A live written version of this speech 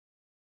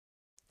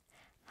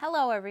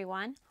Hello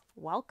everyone,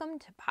 welcome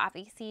to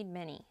Poppy Seed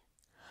Mini.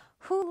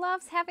 Who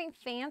loves having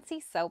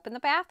fancy soap in the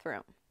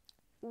bathroom?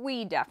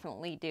 We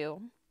definitely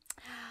do.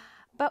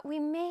 But we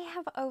may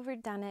have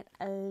overdone it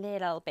a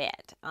little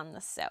bit on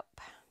the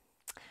soap.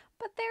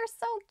 But they're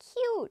so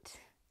cute.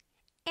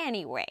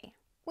 Anyway,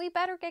 we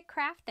better get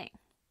crafting.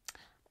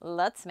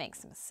 Let's make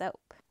some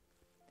soap.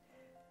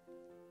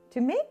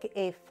 To make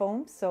a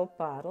foam soap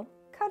bottle,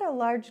 cut a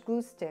large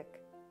glue stick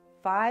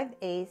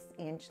 5/8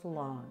 inch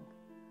long.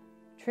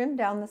 Trim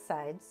down the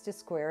sides to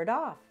square it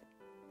off.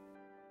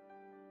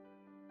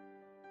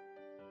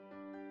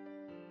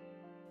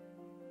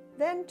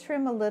 Then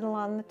trim a little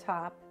on the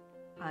top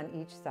on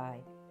each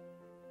side.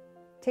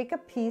 Take a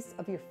piece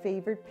of your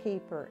favorite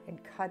paper and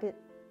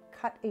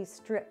cut a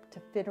strip to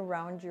fit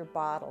around your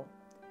bottle.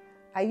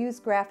 I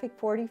use graphic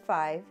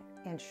 45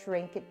 and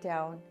shrink it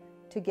down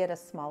to get a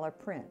smaller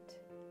print.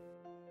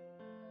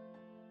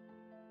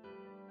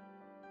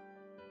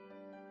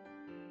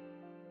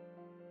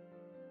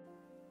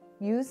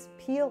 Use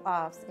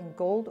peel-offs in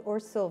gold or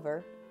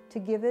silver to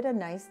give it a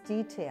nice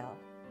detail.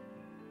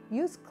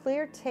 Use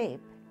clear tape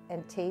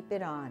and tape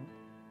it on.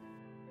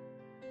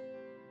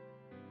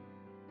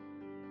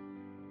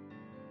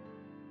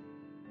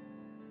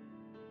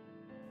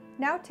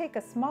 Now take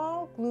a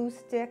small glue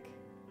stick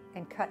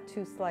and cut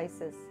 2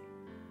 slices.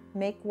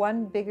 Make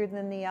one bigger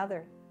than the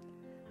other.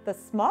 The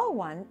small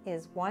one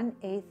is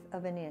 1/8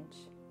 of an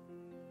inch.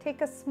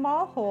 Take a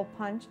small hole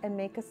punch and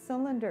make a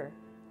cylinder.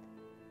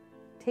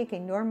 Take a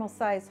normal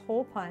size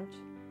hole punch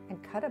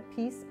and cut a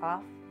piece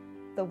off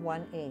the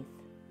 1/8.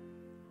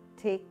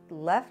 Take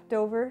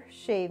leftover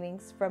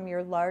shavings from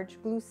your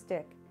large glue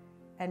stick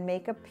and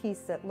make a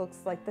piece that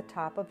looks like the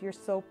top of your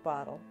soap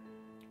bottle.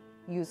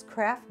 Use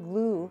craft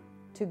glue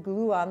to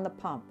glue on the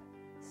pump.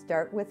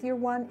 Start with your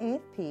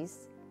 1/8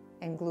 piece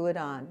and glue it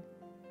on.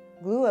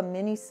 Glue a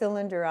mini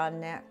cylinder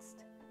on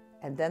next,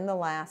 and then the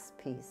last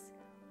piece.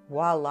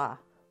 Voila!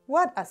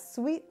 What a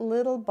sweet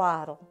little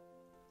bottle!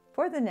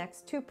 For the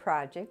next 2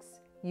 projects,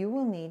 you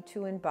will need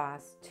to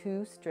emboss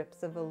 2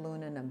 strips of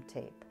aluminum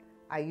tape.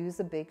 I use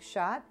a big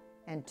shot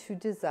and 2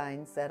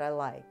 designs that I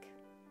like.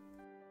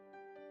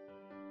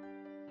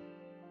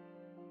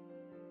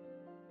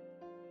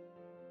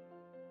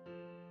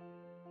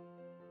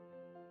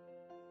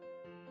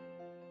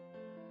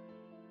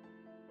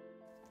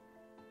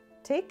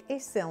 Take a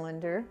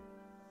cylinder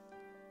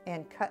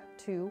and cut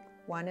to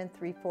 1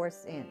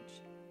 3/4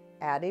 inch.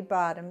 Add a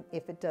bottom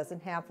if it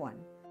doesn't have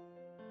one.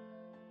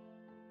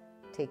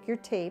 Take your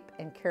tape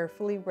and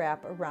carefully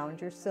wrap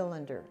around your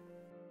cylinder.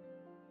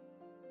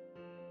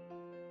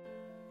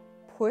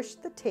 Push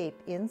the tape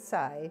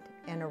inside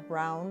and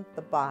around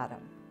the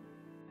bottom.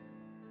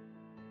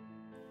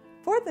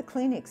 For the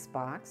Kleenex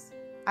box,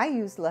 I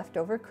use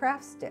leftover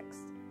craft sticks.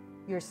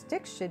 Your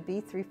sticks should be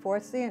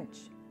 3/4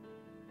 inch.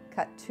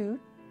 Cut 2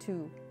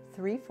 to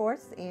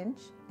 3/4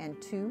 inch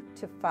and 2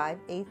 to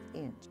 5/8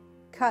 inch.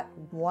 Cut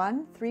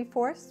 1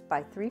 3/4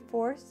 by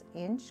 3/4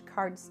 inch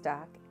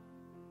cardstock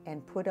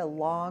and put a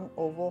long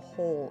oval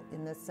hole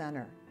in the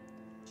center.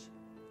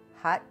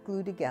 Hot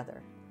glue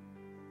together.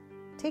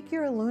 Take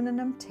your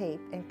aluminum tape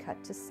and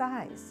cut to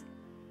size.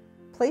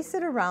 Place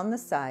it around the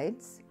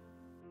sides.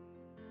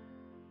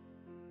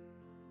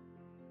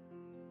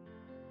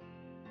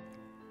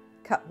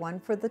 Cut one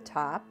for the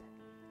top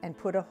and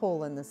put a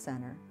hole in the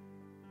center.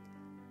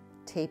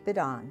 Tape it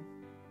on.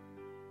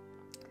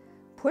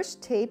 Push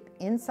tape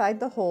inside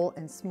the hole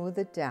and smooth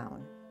it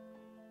down.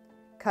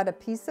 Cut a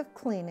piece of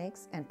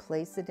Kleenex and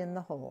place it in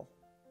the hole.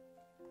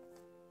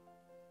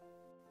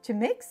 To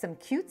make some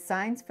cute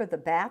signs for the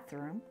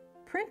bathroom,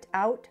 print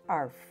out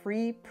our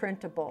free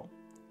printable.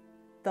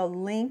 The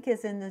link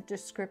is in the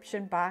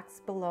description box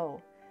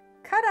below.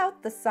 Cut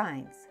out the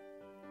signs.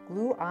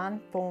 Glue on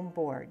foam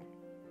board.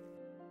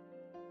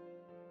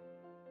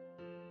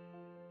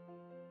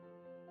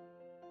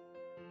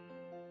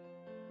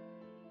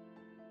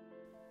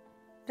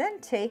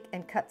 Then take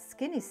and cut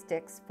skinny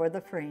sticks for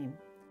the frame.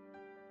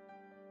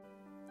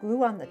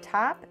 Glue on the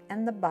top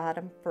and the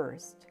bottom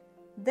first,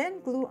 then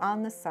glue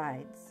on the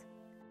sides.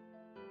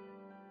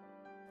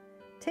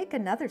 Take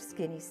another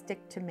skinny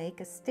stick to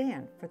make a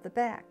stand for the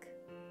back.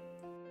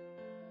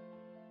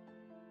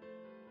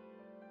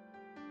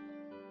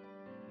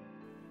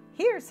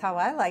 Here's how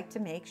I like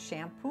to make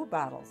shampoo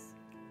bottles.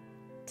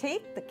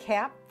 Take the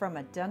cap from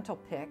a dental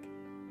pick,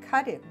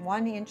 cut it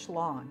 1 inch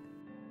long.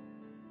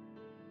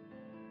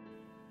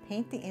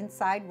 Paint the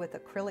inside with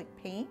acrylic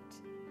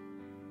paint.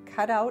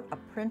 Cut out a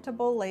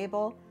printable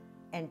label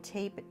and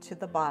tape it to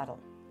the bottle.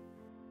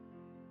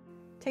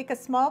 Take a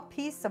small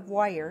piece of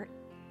wire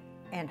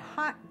and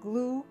hot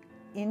glue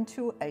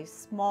into a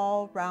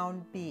small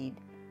round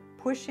bead.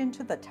 Push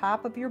into the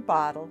top of your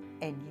bottle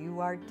and you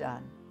are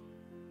done.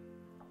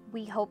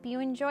 We hope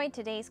you enjoyed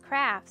today's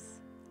crafts.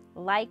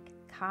 Like,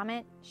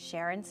 comment,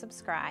 share, and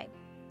subscribe.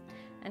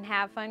 And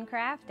have fun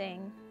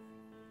crafting.